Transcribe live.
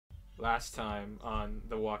last time on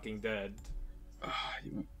The Walking Dead.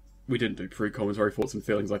 We didn't do pre-commentary thoughts and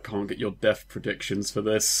feelings. I can't get your death predictions for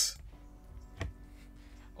this.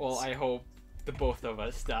 Well, I hope the both of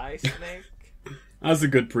us die, Snake. That's a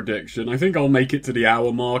good prediction. I think I'll make it to the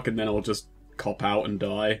hour mark and then I'll just cop out and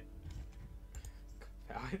die.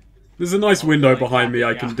 There's a nice window behind me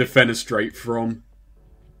I can defenestrate from.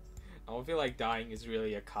 I don't feel like dying is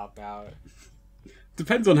really a cop-out.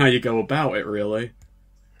 Depends on how you go about it, really.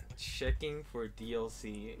 Checking for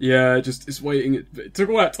DLC. Yeah, it's waiting. It took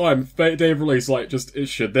all that time. Day of release,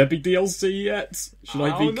 should there be DLC yet? Should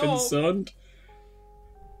I be concerned?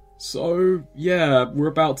 So, yeah, we're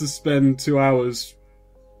about to spend 2 hours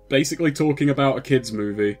basically talking about a kid's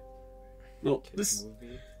movie. Well,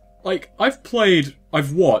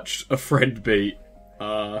 I've watched a friend beat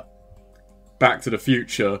Back to the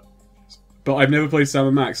Future, but I've never played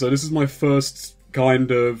Sam & Max, so this is my first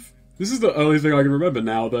this is the earliest thing I can remember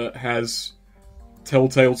now that has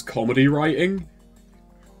Telltale's comedy writing,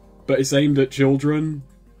 but it's aimed at children.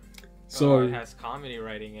 So it has comedy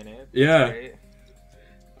writing in it. Yeah. Right?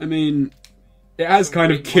 I mean, it has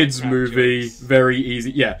kind of kids' movie, very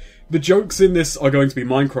easy. Yeah, the jokes in this are going to be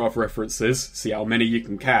Minecraft references. See how many you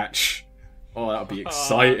can catch. Oh, that'll be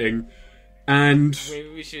exciting. And maybe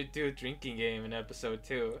we should do a drinking game in episode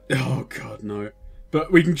 2. Oh god, no. But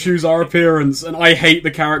we can choose our appearance, and I hate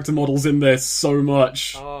the character models in this so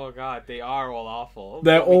much. Oh god, they are all awful.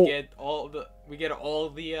 They're all... We get all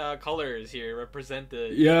the colors here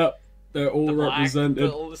represented. Yeah, they're all represented.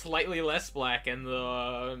 The slightly less black and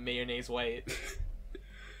the mayonnaise white.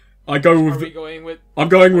 I'm going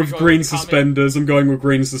with green suspenders. I'm going with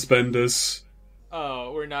green suspenders.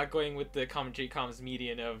 Oh, we're not going with the commentary comms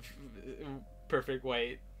median of perfect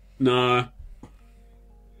white. Nah.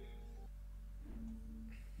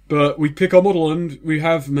 But we pick our model and we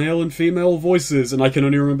have male and female voices, and I can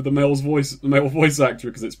only remember the male voice actor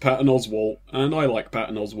because it's Patton Oswalt, and I like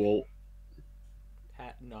Patton Oswalt.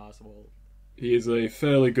 Patton Oswalt. He is a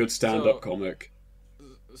fairly good stand-up comic.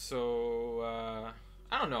 So,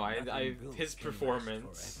 I don't know. His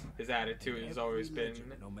performance, his attitude has always been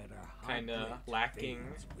kind of lacking.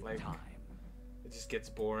 Like, it just gets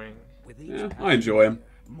boring. Yeah, I enjoy him.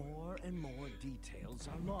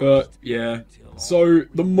 But, yeah. So,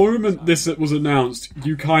 the moment this was announced,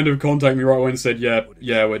 you kind of contacted me right away and said, yeah,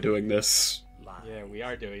 we're doing this. Yeah, we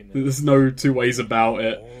are doing this. There's no two ways about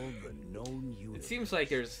it. It seems like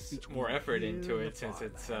there's more effort into it since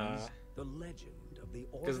it's,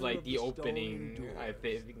 because, like, the opening, I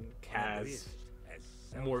think, has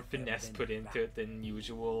more finesse put into it than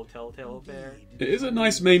usual Telltale fare. It is a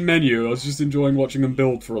nice main menu. I was just enjoying watching them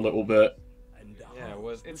build for a little bit. Yeah,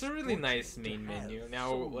 it's a really nice main menu.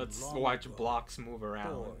 Now let's watch blocks move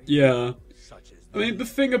around. Yeah. I mean, the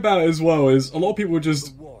thing about it as well is, a lot of people are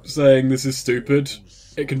just saying this is stupid.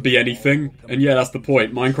 It can be anything. And yeah, that's the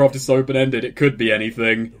point. Minecraft is so open-ended, it could be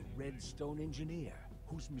anything.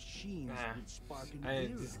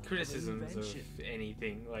 Criticisms of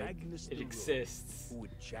anything, like, it exists.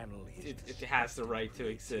 It has the right to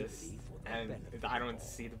exist. And I don't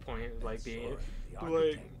see the point of, like, being...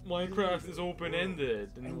 Like, Minecraft is open-ended,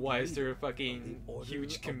 and why is there a fucking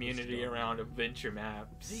huge community around adventure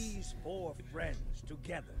maps?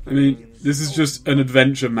 I mean, this is just an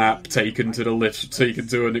adventure map taken to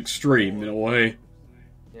an extreme, in a way.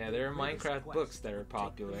 Yeah, there are Minecraft books that are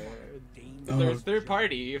popular. They're third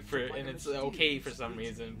party, and it's okay for some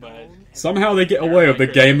reason, but... Somehow they get away with the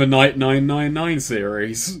Gamer Night 999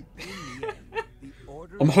 series.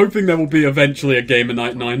 I'm hoping there will be eventually a Gamer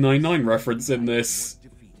Night 999 reference in this.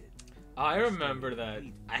 I remember that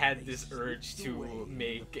I had this urge to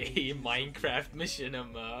make a Minecraft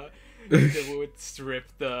machinima that would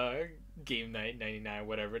strip the Game Night 99,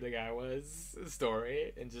 whatever the guy was,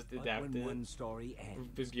 story, and just adapt it. It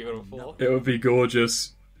would be beautiful. It would be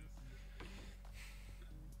gorgeous.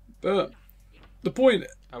 But the point...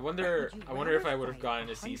 I wonder if I would have gotten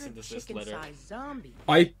a cease and desist letter.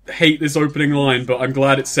 I hate this opening line, but I'm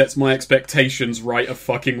glad it sets my expectations right a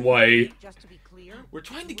fucking way. We're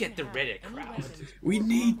trying to get the Reddit crowd. We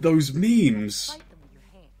need those memes.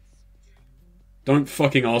 Don't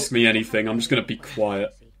fucking ask me anything, I'm just gonna be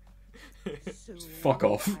quiet. Fuck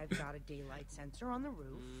off.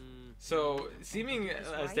 So, seeming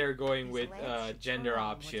as they're going with gender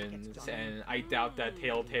options, and I doubt that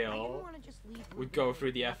Telltale would go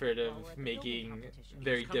through the effort of making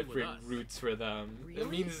very different routes for them. It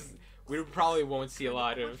means we probably won't see a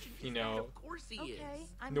lot of, you know,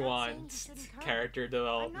 nuanced character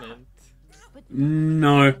development.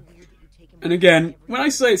 No. And again, when I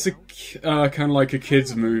say it's a kind of like a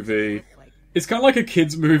kids movie, It's kind of like a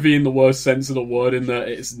kid's movie in the worst sense of the word, in that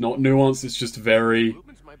it's not nuanced, it's just very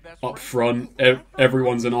upfront.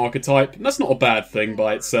 Everyone's an archetype. And that's not a bad thing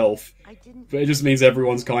by itself. But it just means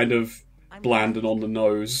everyone's kind of bland and on the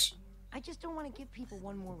nose. I just don't want to give people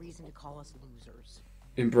one more reason to call us losers.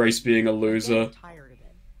 Embrace being a loser. I'm tired of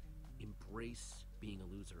it. Embrace being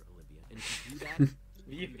a loser, Olivia. And if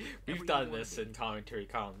you do that, we've done this in commentary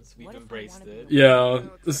comms. We've embraced it. Yeah,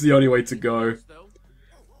 this is the only way to go.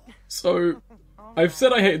 So, I've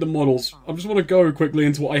said I hated the models. I just want to go quickly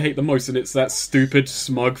into what I hate the most, and it's that stupid,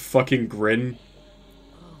 smug fucking grin.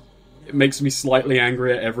 It makes me slightly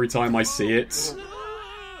angrier every time I see it.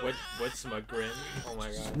 What smug grin? Oh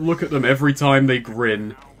my god. Look at them every time they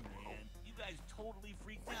grin.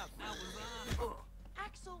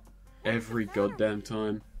 Every goddamn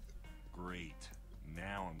time. Great.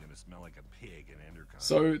 Now I'm gonna smell like a pig in Endercon.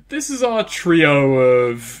 So, this is our trio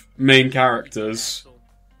of main characters.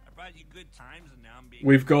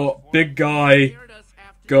 We've got Big Guy,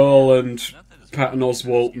 Girl, and Patton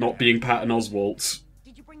Oswalt not being Patton Oswalt.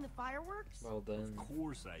 Did you bring the fireworks? Well done. Of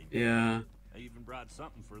course I did. Yeah. I even brought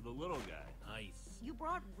something for the little guy. nice. You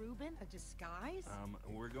brought Ruben a disguise?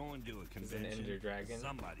 We're going to a convention. Ender Dragon.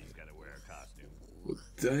 Somebody's gotta wear a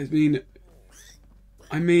costume.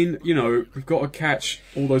 I mean, you know, we've got to catch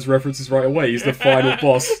all those references right away. He's the final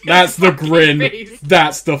boss. That's the grin. face.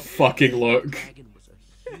 That's the fucking look. Dragon was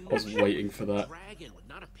a huge I was waiting for that. dragon,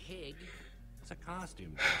 not a pig. It's a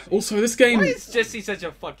costume. Also, this game Why is Jesse such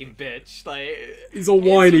a fucking bitch? Like, is a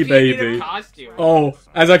whiny it's a creative baby. costume. Oh,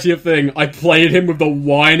 that's actually a thing. I played him with the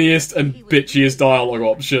whiniest and bitchiest dialogue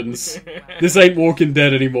options. This ain't Walking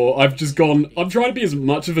Dead anymore. I'm trying to be as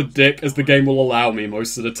much of a dick as the game will allow me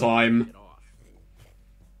most of the time. Get off.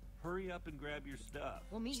 Hurry up and grab your stuff.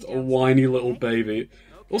 We'll meet Just you a whiny little baby.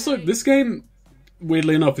 Also, this game,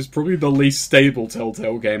 weirdly enough, is probably the least stable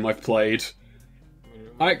Telltale game I've played.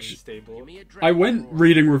 Actually, Stable. Give me a I dragon went roar.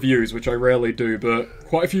 reading reviews, which I rarely do, but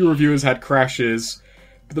quite a few reviewers had crashes.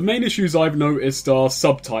 But the main issues I've noticed are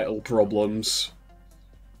subtitle problems.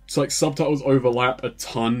 It's like subtitles overlap a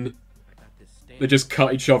ton. I got this stand. They just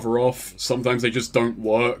cut each other off. Sometimes they just don't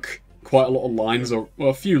work. Quite a lot of lines are, well,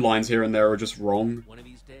 a few lines here and there are just wrong. One of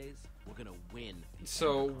these days, we're gonna win.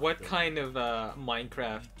 So, what kind of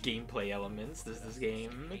Minecraft gameplay elements does this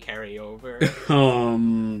game carry over?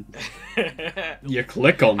 You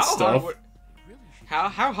click on How stuff. hard would, Really should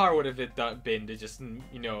how hard would have it been to just,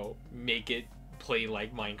 you know, make it play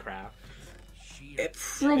like Minecraft? sheer. It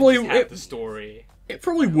probably Just have the story. it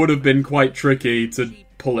probably would have been quite tricky to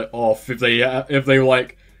pull it off if they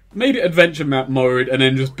like made it adventure map mode and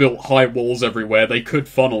then just built high walls everywhere. They could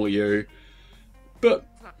funnel you, but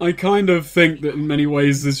I kind of think that in many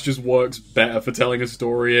ways this just works better for telling a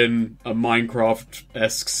story in a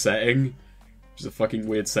Minecraft-esque setting. Which is a fucking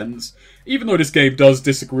weird sentence. Even though this game does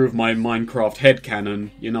disagree with my Minecraft headcanon,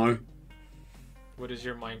 you know? What is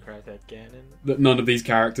your Minecraft headcanon? That none of these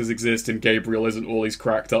characters exist and Gabriel isn't all he's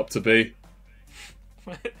cracked up to be.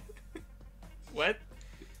 What? What?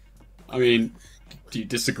 I mean, do you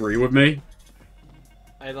disagree with me?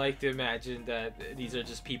 I like to imagine that these are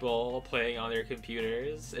just people playing on their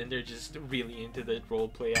computers, and they're just really into the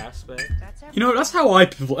roleplay aspect. That's You know, that's how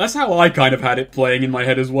I kind of had it playing in my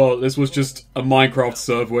head as well. This was just a Minecraft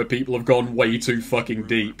server where people have gone way too fucking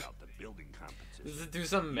deep. About the building competition. Does it do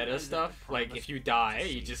some meta stuff? Like, if you die,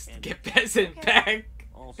 you just get peasant back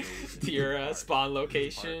Also, to your spawn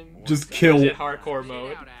location? Just Is kill, it hardcore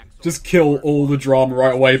mode? just kill all the drama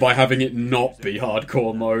right away by having it not be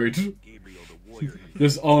hardcore mode. Gabriel the warrior.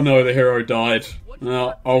 Just, oh no, the hero died.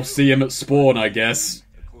 I'll see him at spawn, I guess.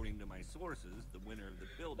 According to my sources, the winner of the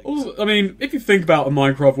building. Also, I mean, if you think about a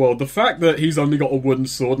Minecraft world, the fact that he's only got a wooden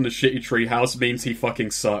sword and a shitty treehouse means he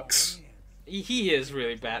fucking sucks. He is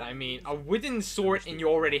really bad. I mean, a wooden sword and you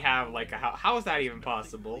already have, like, how is that even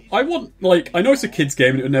possible? I know it's a kid's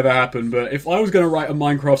game and it would never happen, but if I was going to write a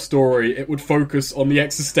Minecraft story, it would focus on the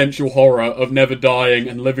existential horror of never dying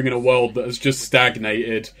and living in a world that has just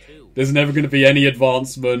stagnated. There's never going to be any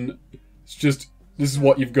advancement. It's just, this is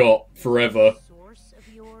what you've got forever. source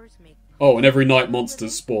of yours make Oh, and every night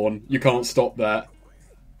monsters spawn. You can't stop that.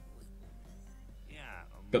 Yeah.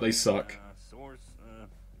 But they suck. Source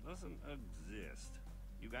doesn't exist.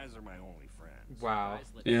 You guys are my only friends. Wow. Guys,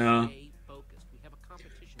 let's Yeah. stay focused. We have a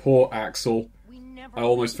competition. Poor Axel. we never I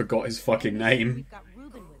almost forgot his fucking name. We've got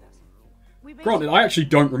Ruben with us. We Granted, I actually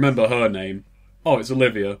don't remember her name. Oh, it's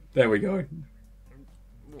Olivia. There we go.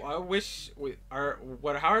 I wish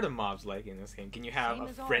how are the mobs like in this game? Can you have Same a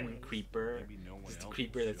as friend always. creeper? Maybe no one Just a else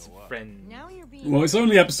creeper will that's show up. friend. Now you're being Well, it's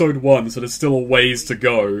only episode 1, so there's still a ways to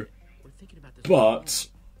go. We're thinking about this But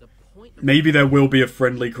the point of maybe there will be a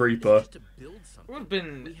friendly creeper. just to build would have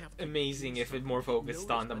been amazing if it more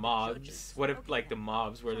focused on the mobs. What if, like, the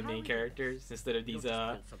mobs were the main characters instead of these,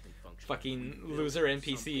 fucking loser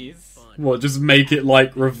NPCs? Well, just make it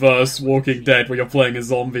like reverse Walking Dead, where you're playing a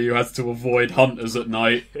zombie who has to avoid hunters at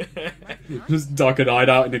night. Just duck and hide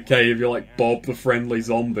out in a cave, you're like Bob the friendly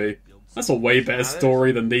zombie. That's a way better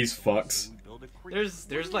story than these fucks.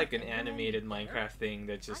 There's like an animated Minecraft thing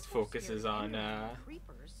that just focuses on,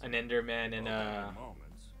 an Enderman and,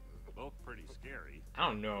 Both pretty scary. I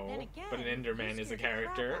don't know, but an Enderman is a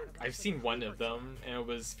character. I've seen one of them, and it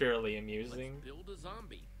was fairly amusing. Build a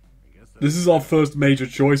zombie. This is our first major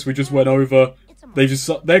choice. We just went over.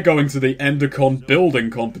 They're going to the Endercon building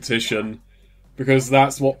competition because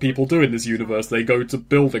that's what people do in this universe. They go to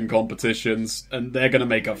building competitions, and they're gonna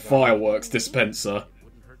make a fireworks dispenser.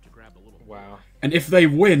 Wouldn't hurt to grab a little. Wow. And if they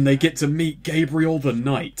win, they get to meet Gabriel the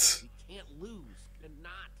Knight. Can't lose and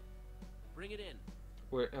not. Bring it in.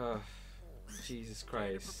 Jesus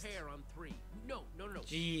Christ. Prepare on 3. No.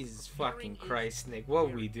 Jesus fucking Christ, Nick. What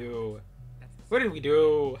did we do? What did we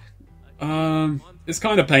do? It's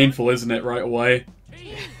kind of painful, isn't it, right away?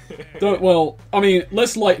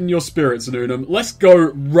 Let's lighten your spirits, Unum. Let's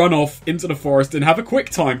go run off into the forest and have a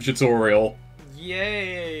quick time tutorial.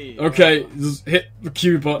 Yay! Okay, just hit the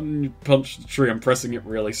Q button, you punch the tree. I'm pressing it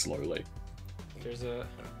really slowly. There's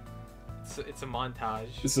it's a montage.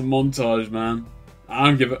 It's a montage, man.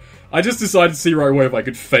 I just decided to see right away if I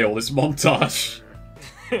could fail this montage.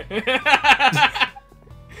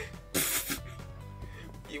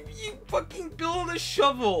 You fucking build a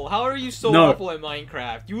shovel! How are you so No. awful at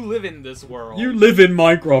Minecraft? You live in this world. You live in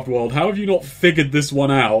Minecraft world. How have you not figured this one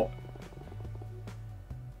out?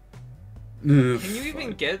 Can you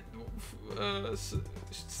even get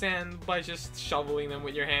sand by just shoveling them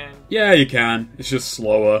with your hand? Yeah, you can. It's just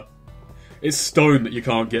slower. It's stone that you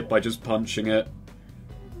can't get by just punching it.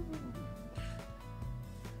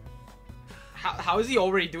 How is he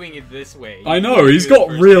already doing it this way? I know, he's got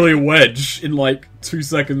really a wedge in like 2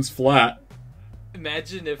 seconds flat.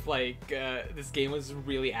 Imagine if, like, this game was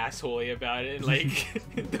really assholey about it, and, like,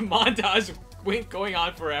 the montage went going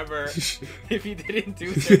on forever if you didn't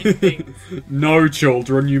do certain things. No,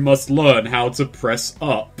 children, you must learn how to press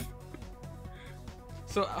up.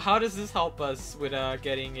 So, how does this help us with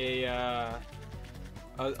getting a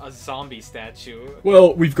zombie statue?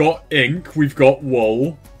 Well, we've got ink, we've got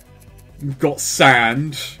wool, we've got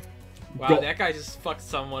sand. Wow, that guy just fucked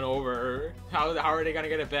someone over. How are they gonna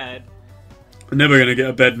get a bed? I'm never gonna get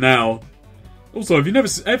a bed now. Also, have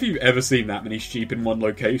you ever seen that many sheep in one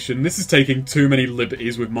location? This is taking too many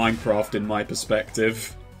liberties with Minecraft in my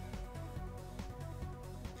perspective.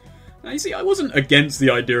 Now, you see, I wasn't against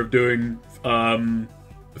the idea of doing a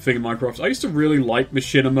thing in Minecraft. I used to really like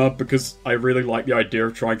Machinima because I really like the idea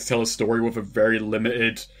of trying to tell a story with a very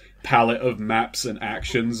limited palette of maps and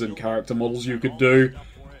actions and character models you could do.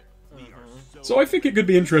 So I think it could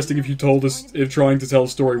be interesting if trying to tell a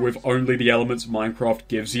story with only the elements Minecraft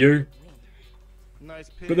gives you.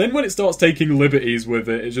 But then when it starts taking liberties with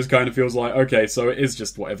it, it just kind of feels like, okay, so it is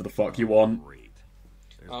just whatever the fuck you want.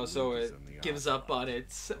 Oh, so it gives up on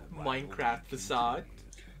its Minecraft facade?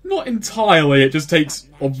 Not entirely, it just takes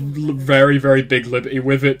a very, very big liberty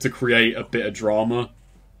with it to create a bit of drama.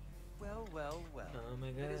 Well. Oh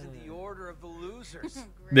my god. It isn't the order of the losers.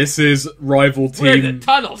 This is rival We're the team...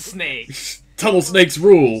 Tunnel Snakes! Tunnel Snakes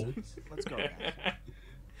rule! Let's go.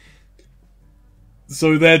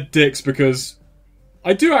 So they're dicks because...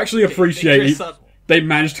 I do actually appreciate they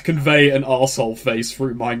managed to convey an arsehole face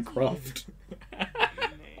through Minecraft.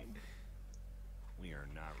 We are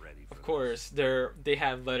not ready for Of course, they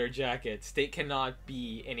have leather jackets. They cannot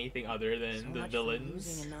be anything other than the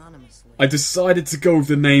villains. I decided to go with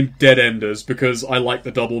the name Dead Enders because I like the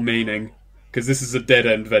double meaning. Because this is a dead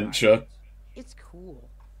end venture. It's cool.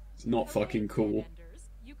 It's not fucking cool.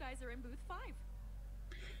 You guys are in booth 5.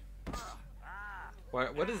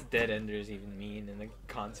 What does Dead Enders even mean in the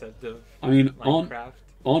concept of Aren't Minecraft?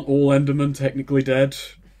 all Endermen technically dead?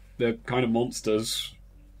 They're kind of monsters.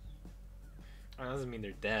 That doesn't mean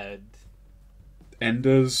they're dead.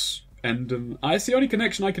 Enders, it's the only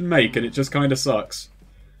connection I can make, and it just kind of sucks.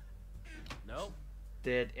 No.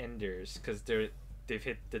 Dead Enders, because they've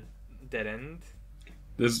hit the dead end.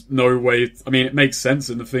 There's no way... it makes sense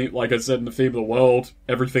in the theme... Like I said, in the theme of the world,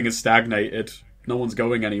 everything is stagnated. No one's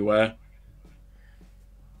going anywhere.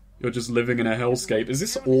 You're just living in a hellscape. Is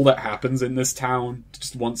this all that happens in this town?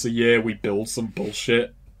 Just once a year we build some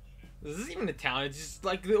bullshit? This isn't even a town, it's just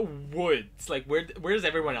like the woods. Like, where does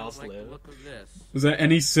everyone else Like the live? look of this. Is there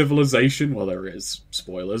any civilization? Well, there is.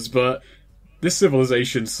 Spoilers, but... This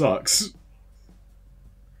civilization sucks.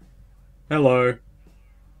 Hello.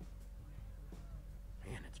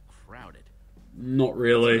 Not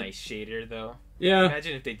really. Nice shader though. Yeah.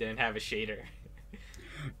 Imagine if they didn't have a shader.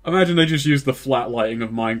 Imagine they just used the flat lighting of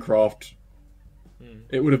Minecraft.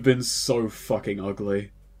 It would have been so fucking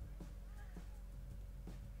ugly.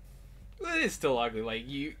 It is still ugly. Like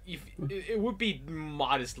it would be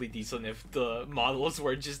modestly decent if the models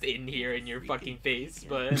were just in here in your fucking face,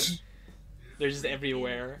 but they're just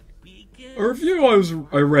everywhere. A review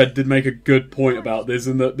I read did make a good point about this,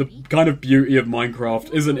 in that the kind of beauty of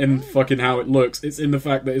Minecraft isn't in fucking how it looks, it's in the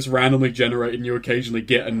fact that it's randomly generated and you occasionally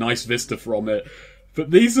get a nice vista from it.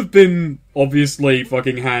 But these have been obviously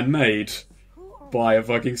fucking handmade by a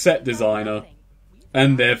fucking set designer,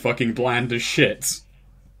 and they're fucking bland as shit.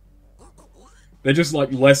 They're just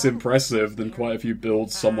like less impressive than quite a few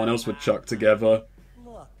builds someone else would chuck together.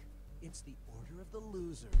 Look, it's the Order of the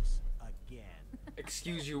Losers again.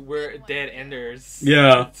 Excuse you, we're Dead Enders.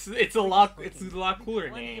 Yeah. It's a lot cooler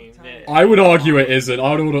name. I would argue it isn't.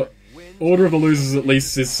 I would Order of the Losers at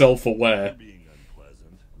least is self-aware. Being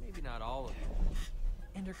unpleasant. Maybe not all of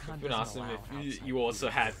them. It would been awesome if you also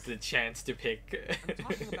had the chance to pick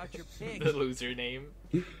the loser name.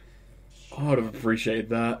 I would have appreciated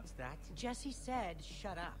that. Jesse said,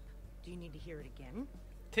 "Shut up." Do you need to hear it again?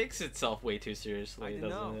 Takes itself way too seriously,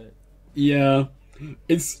 doesn't it? Yeah.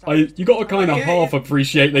 You gotta kinda half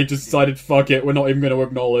appreciate they just decided, fuck it, we're not even gonna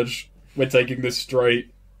acknowledge we're taking this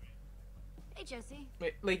straight. Hey, Jesse.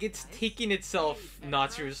 Like, it's taking itself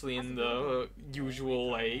not seriously in the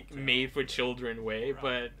usual, like, made-for-children way,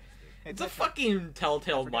 but it's a fucking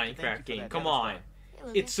Telltale Minecraft game, come on.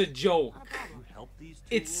 It's a joke.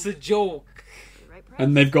 It's a joke.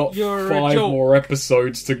 And they've got You're 5 more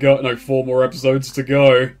episodes to go. No, 4 more episodes to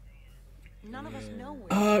go. None of us know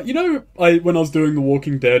where. You know, when I was doing The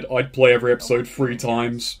Walking Dead, I'd play every episode 3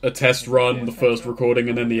 times. A test run, the first recording,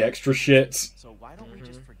 and then the extra shit. So why don't we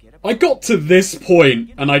just forget about I got to this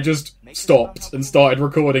point, and I just stopped and started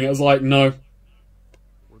recording. I was like, no.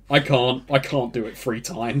 I can't do it 3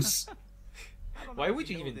 times. Why would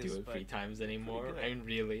you even do it 3 times anymore? I mean,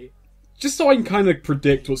 really? Just so I can kind of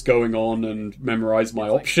predict what's going on and memorize my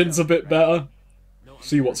options a bit better.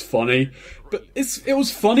 See what's funny. But it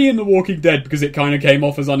was funny in The Walking Dead because it kind of came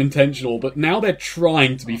off as unintentional, but now they're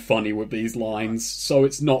trying to be funny with these lines, so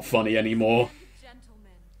it's not funny anymore.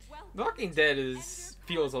 The Walking Dead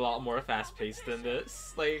feels a lot more fast-paced than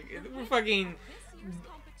this. Like, we're fucking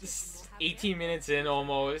 18 minutes in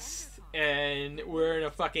almost, and we're in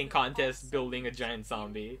a fucking contest building a giant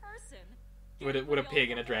zombie. With a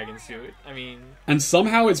pig in a dragon suit. I mean... And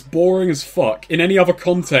somehow it's boring as fuck. In any other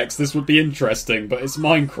context, this would be interesting, but it's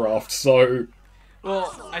Minecraft, so...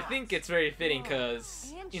 Well, I think it's very fitting,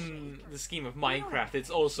 because in the scheme of Minecraft,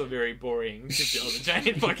 it's also very boring to build a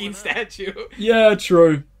giant fucking statue. Yeah,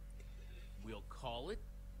 true. We'll call it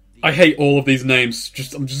I hate all of these names.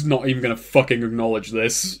 I'm just not even gonna fucking acknowledge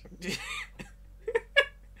this.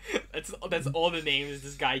 That's all the names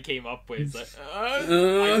this guy came up with. Like,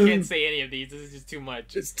 I can't say any of these. This is just too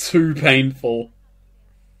much. It's too painful.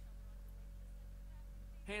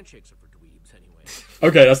 handshakes are for dweebs anyway.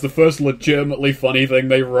 Okay, that's the first legitimately funny thing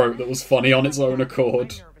they wrote that was funny on its own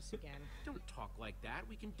accord. Don't talk like that.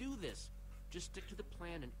 We can do this. Just stick to the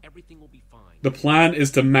plan and everything will be fine. The plan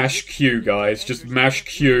is to mash Q, guys. Just mash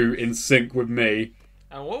Q in sync with me.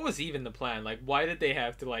 And what was even the plan? Like, why did they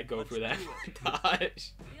have to like go through that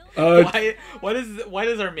montage? Why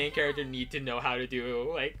does our main character need to know how to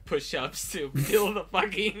do like push-ups to build a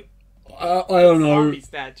fucking I don't know. zombie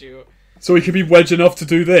statue? So he could be wedge enough to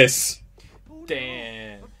do this.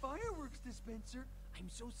 Damn. Fireworks dispenser. I'm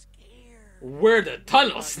so scared. We're the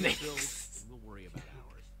tunnel snakes. We'll worry about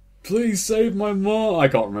ours. Please save my mom. I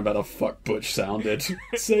can't remember how the fuck Butch sounded.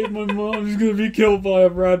 Save my mom. She's gonna be killed by a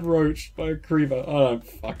rad roach, by a creeper. I don't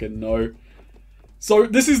fucking know. So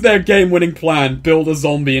this is their game-winning plan: build a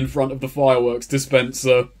zombie in front of the fireworks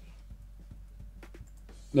dispenser.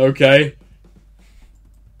 Okay.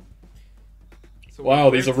 So Wow,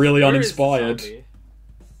 these are really where is the uninspired. zombie?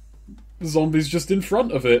 The zombie's just in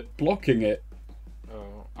front of it, blocking it.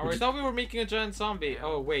 Oh, I thought we were making a giant zombie.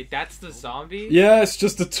 Oh wait, that's the zombie? Yeah, it's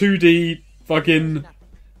just a 2D fucking...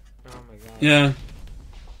 Oh my god. Yeah.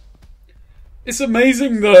 It's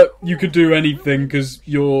amazing that you could do anything because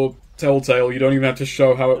you're Telltale. You don't even have to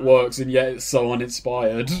show how it works, and yet it's so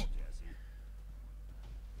uninspired.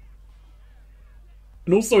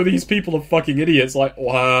 And also, these people are fucking idiots. Like,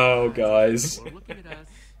 wow, guys. Or looking at us.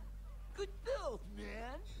 Good build,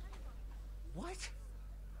 man. What?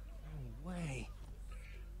 No way.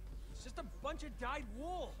 It's just a bunch of dyed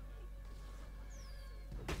wool.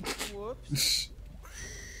 Whoops.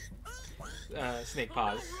 Snake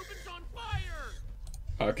pause. Ruben's on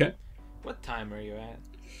fire! Okay. What time are you at?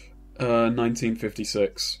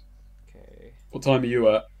 1956. Okay. What time are you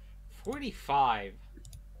at? 45.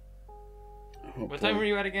 Oh, What boy. time were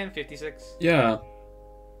you at again? 56? Yeah.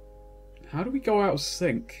 How do we go out of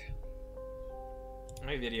sync?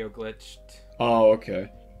 My video glitched. Oh, okay.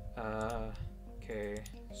 Okay.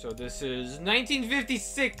 So this is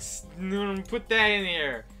 1956! Put that in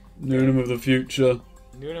here! Noonum of the future.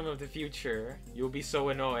 Noonum of the future. You'll be so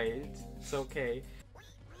annoyed. It's okay.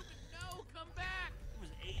 No, come back! It was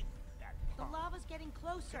Aiden, that The lava's getting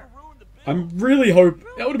closer. ruined the build. I'm really hope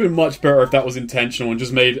that would have been much better if that was intentional and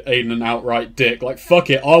just made Aiden an outright dick. Like, fuck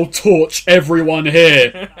it, I'll torch everyone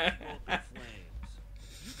here. Flames.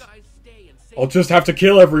 You guys stay and save. I'll just have to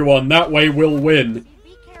kill everyone. That way we'll win.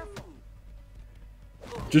 Be careful.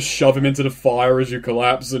 Just shove him into the fire as you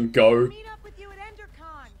collapse and go. Meet up with you at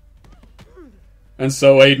EnderCon. And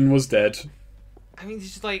so Aiden was dead. I mean, it's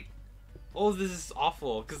just like, oh, this is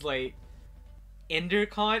awful. Cause like,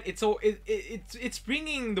 EnderCon, it's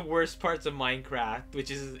bringing the worst parts of Minecraft,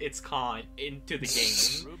 which is its con, into the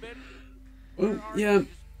game. Ruben, Well, yeah.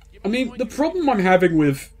 I mean, the problem I'm having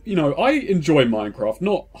with, I enjoy Minecraft,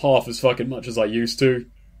 not half as fucking much as I used to.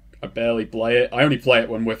 I barely play it. I only play it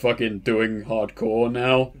when we're fucking doing hardcore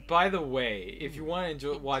now. By the way, if you want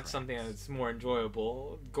to watch something that's more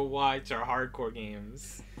enjoyable, go watch our hardcore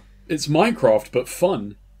games. It's Minecraft, but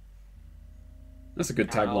fun. That's a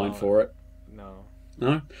good tagline for it. No.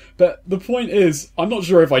 No? But the point is, I'm not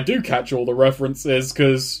sure if I do catch all the references,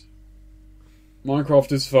 because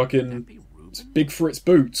Minecraft is fucking... be Ruben. It's big for its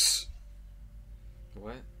boots.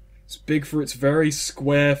 What? It's big for its very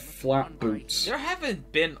square, flat boots. There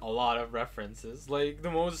haven't been a lot of references. Like,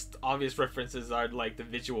 the most obvious references are, like, the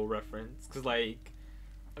visual reference. Because, like,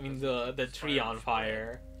 I mean, the tree on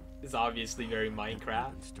fire is obviously very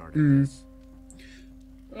Minecraft. Started this.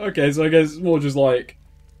 Okay, so I guess it's more just like...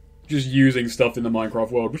 just using stuff in the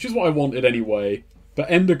Minecraft world, which is what I wanted anyway. But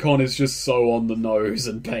EnderCon is just so on the nose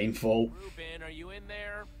and painful. Ruben, are you in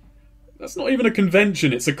there? That's not even a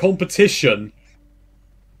convention, it's a competition.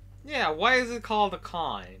 Yeah, why is it called a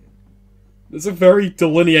con? There's a very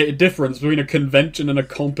delineated difference between a convention and a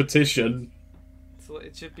competition. So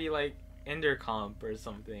it should be like EnderComp or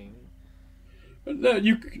something. No,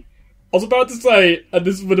 I was about to say, and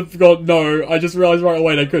this would have gone, no, I just realised right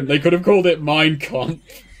away they couldn't. They could have called it Minecon.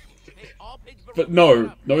 Hey, all pigs better But wake no,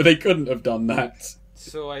 up. no, they couldn't have done that.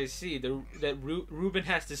 So I see that Ruben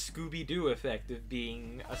has the Scooby-Doo effect of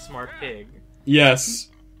being a smart pig. Yes.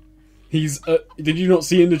 Did you not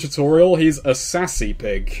see in the tutorial? He's a sassy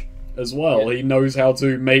pig as well. Yeah. He knows how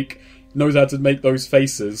to make those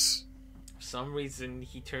faces. For some reason,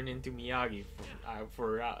 he turned into Miyagi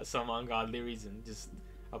for some ungodly reason. Just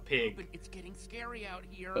a pig. Ruben, it's getting scary out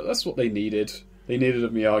here. But that's what they needed. They needed a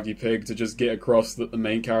Miyagi pig to just get across that the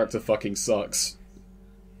main character fucking sucks.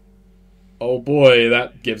 Oh boy,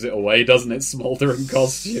 that gives it away, doesn't it? Smoldering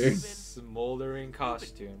costume. Smoldering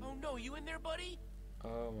costume. Oh no, you in there, buddy?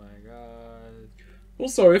 Oh my god.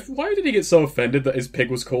 Also, why did he get so offended that his pig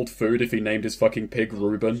was called food if he named his fucking pig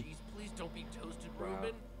Ruben? Jeez, please don't be toasted,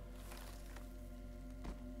 Ruben.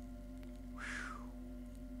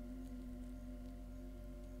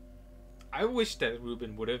 I wish that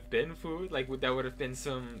Ruben would have been food. Like, that would have been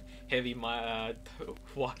some heavy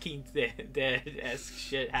Walking Dead-esque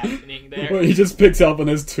shit happening Where there. he just picks up and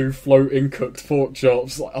there's 2 floating cooked pork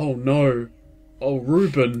chops. Like, oh no. Oh,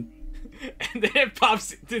 Ruben. And then it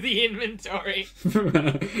pops into the inventory.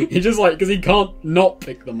 He just because he can't not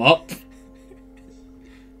pick them up.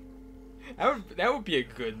 That would be a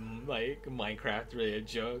good, like, Minecraft related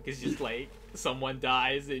joke. It's just like, someone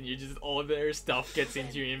dies and you just, all their stuff gets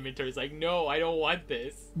into your inventory. It's like, no, I don't want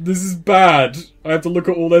this. This is bad. I have to look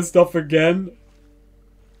at all their stuff again.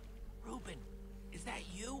 Ruben, is that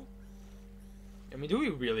you? I mean, do we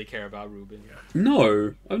really care about Ruben?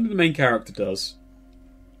 No, only the main character does.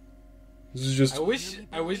 This is just...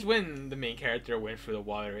 I wish when the main character went through the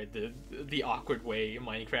water, the awkward way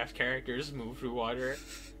Minecraft characters move through water.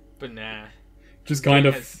 But nah. just kind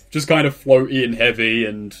of floaty and heavy,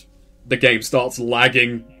 and the game starts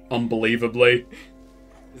lagging unbelievably.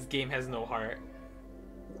 This game has no heart.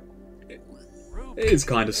 It is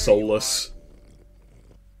kind of soulless.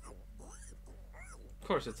 Of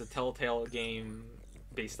course, it's a Telltale game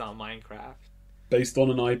based on Minecraft. Based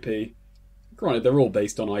on an IP. Granted, they're all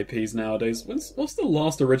based on IPs nowadays. What's the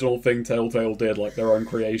last original thing Telltale did, like their own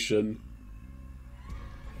creation?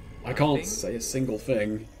 I can't Nothing? say a single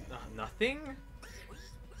thing. Nothing?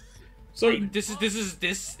 So, Like,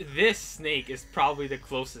 this snake is probably the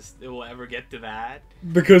closest it will ever get to that.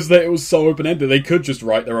 because it was so open-ended, they could just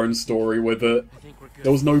write their own story with it. I think we're good.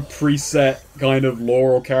 There was no preset kind of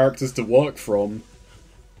lore or characters to work from.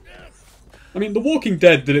 I mean, The Walking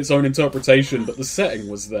Dead did its own interpretation, but the setting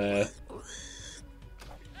was there.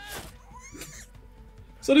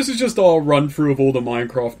 So this is just our run-through of all the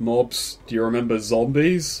Minecraft mobs. Do you remember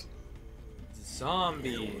zombies?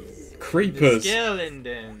 Zombies. Creepers.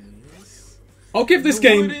 Skeletons. I'll give this The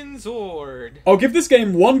game... wooden sword. I'll give this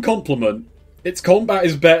game one compliment. Its combat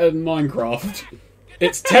is better than Minecraft.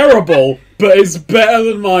 It's terrible, but it's better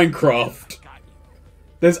than Minecraft.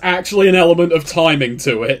 There's actually an element of timing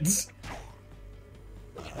to it.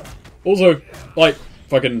 Also, like,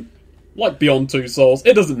 fucking... like Beyond Two Souls,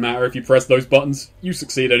 it doesn't matter if you press those buttons. You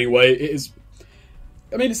succeed anyway. It is...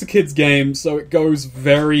 I mean, it's a kid's game, so it goes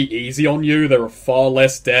very easy on you. There are far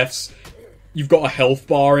less deaths. You've got a health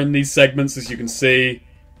bar in these segments, as you can see.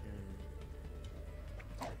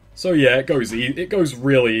 So yeah, it goes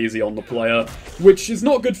really easy on the player, which is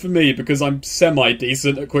not good for me because I'm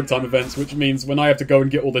semi-decent at QuickTime events, which means when I have to go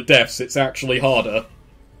and get all the deaths, it's actually harder.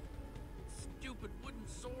 Stupid wooden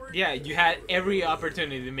sword. Yeah, you had every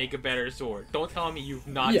opportunity to make a better sword. Don't tell me you've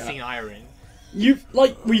not Yeah. seen iron.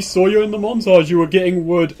 We saw you in the montage, you were getting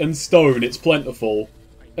wood and stone, it's plentiful.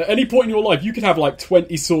 At any point in your life, you could have like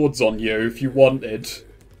 20 swords on you if you wanted.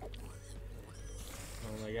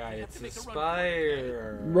 Oh my god, it's a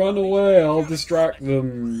spire. Run away, I'll distract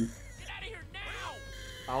them. Get out of here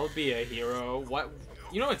now! I'll be a hero. What?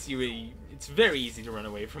 You know, it's very easy to run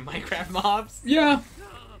away from Minecraft mobs. Yeah,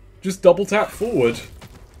 just double tap forward.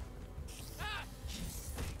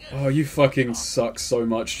 Oh, you fucking suck so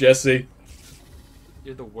much, Jesse.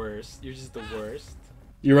 You're the worst. You're just the worst.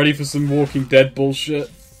 You ready for some Walking Dead bullshit?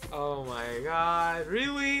 Oh my god,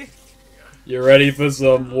 really? You ready for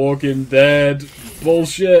some Walking Dead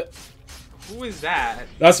bullshit? Who is that?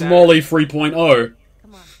 That's Is that... Molly 3.0.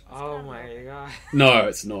 Come on. Oh my god. No,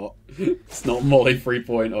 it's not. It's not Molly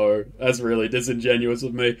 3.0. That's really disingenuous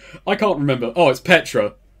of me. I can't remember. Oh, it's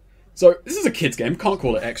Petra. So, this is a kid's game. Can't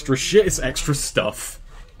call it extra shit. It's extra stuff.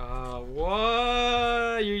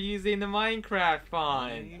 What? You're using the Minecraft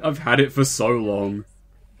font. I've had it for so long.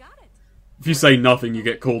 Got it. If you say nothing, you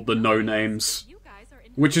get called the no-names. You guys are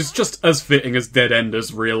in Which is just as fitting as Dead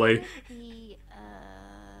Enders, really. The,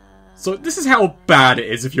 So this is how bad it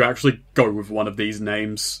is if you actually go with one of these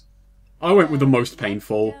names. I went with the most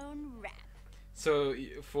painful. Stone wrap. So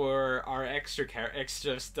for our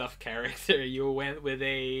extra stuff character, you went with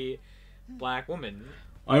a black woman.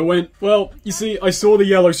 Well, you see, I saw the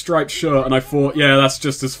yellow striped shirt and I thought, yeah, that's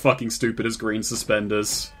just as fucking stupid as green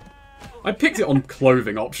suspenders. I picked it on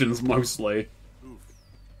clothing options mostly.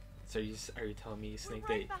 So are you telling me, Snake,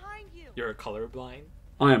 that Right behind you. you're colorblind?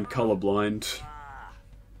 I am colorblind.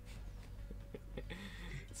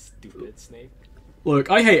 Stupid Snake. Look,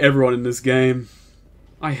 I hate everyone in this game.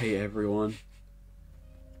 I hate everyone.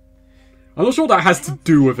 I'm not sure what that has to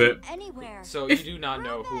do with it. Anywhere. So you do not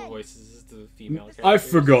know who voices the female character? I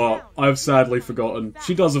forgot. I've sadly forgotten.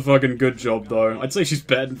 She does a fucking good job, though. I'd say she's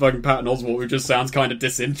better than fucking Patton Oswalt, who just sounds kind of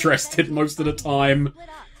disinterested most of the time. Split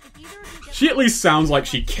up. If either of you get She at least sounds like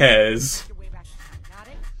she cares. your way back.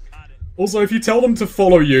 Got it? Also, if you tell them to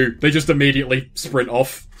follow you, they just immediately sprint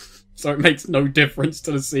off. So it makes no difference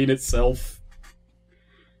to the scene itself.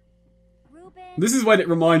 Ruben. This is when it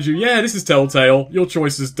reminds you, yeah, this is Telltale. Your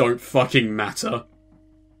choices don't fucking matter.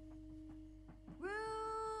 Ruben.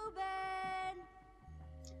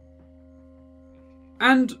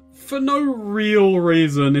 And for no real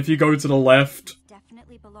reason, if you go to the left,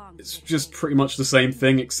 definitely belongs. it's just pretty much the same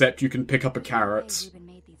thing, except you can pick up a carrot. Ruben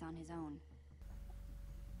made these on his own.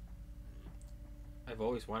 I've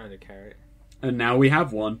always wanted a carrot. And now we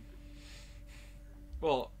have one.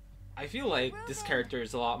 Well, I feel like this character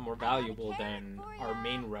is a lot more valuable than our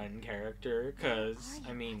main run character, because,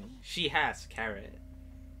 I mean, she has carrot.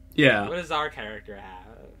 What Yeah. does our character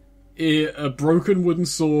have? A broken wooden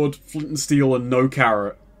sword, flint and steel, and no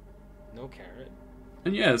carrot. No carrot.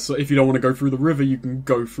 And yeah, so if you don't want to go through the river, you can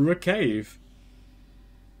go through a cave.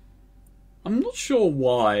 I'm not sure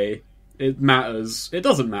why it matters. It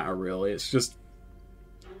doesn't matter, really. It's just...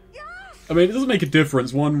 I mean, it doesn't make a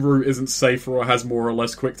difference. One route isn't safer or has more or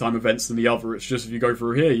less QuickTime events than the other. It's just if you go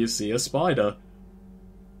through here, you see a spider.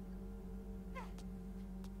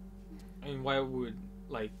 I mean, why would,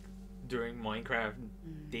 like, during Minecraft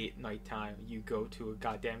date nighttime, you go to a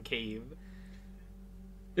goddamn cave?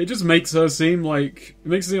 It just makes her seem like... It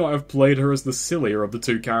makes it seem like I've played her as the sillier of the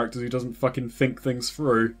two characters who doesn't fucking think things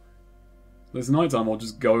through. There's nighttime, I'll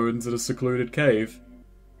just go into the secluded cave.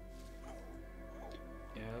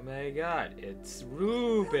 Oh my god, it's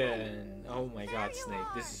Ruben! Oh my god, Snake,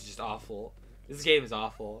 this is just awful. This game is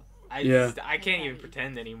awful. I Yeah. can't even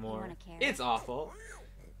pretend anymore. You want a carrot? It's awful.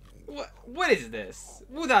 What is this?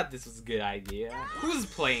 Who thought this was a good idea? Who's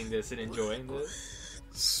playing this and enjoying this?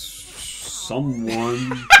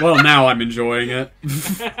 Someone. Well, now I'm enjoying it.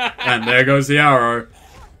 And there goes the arrow.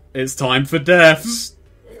 It's time for deaths.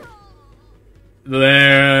 They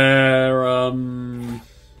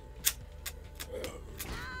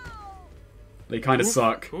kind of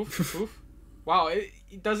suck. Poof, poof. Wow,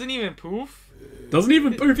 it doesn't even poof? Doesn't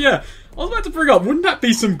even poof, yeah. I was about to bring up, wouldn't that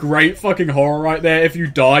be some great fucking horror right there? If you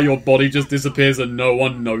die, your body just disappears and no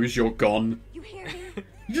one knows you're gone. You hear me?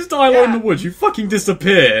 You just die alone in the woods, you fucking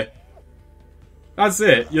disappear. That's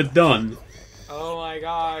it, you're done. Oh my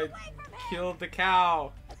god. Killed the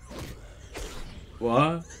cow.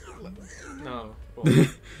 What? No. Well,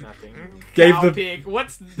 nothing. Gave Cow, the pig,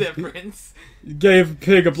 what's the difference? Gave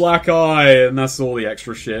Pig a black eye, and that's all the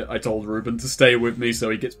extra shit. I told Ruben to stay with me so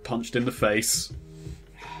he gets punched in the face.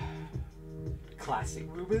 Classic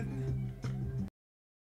Ruben.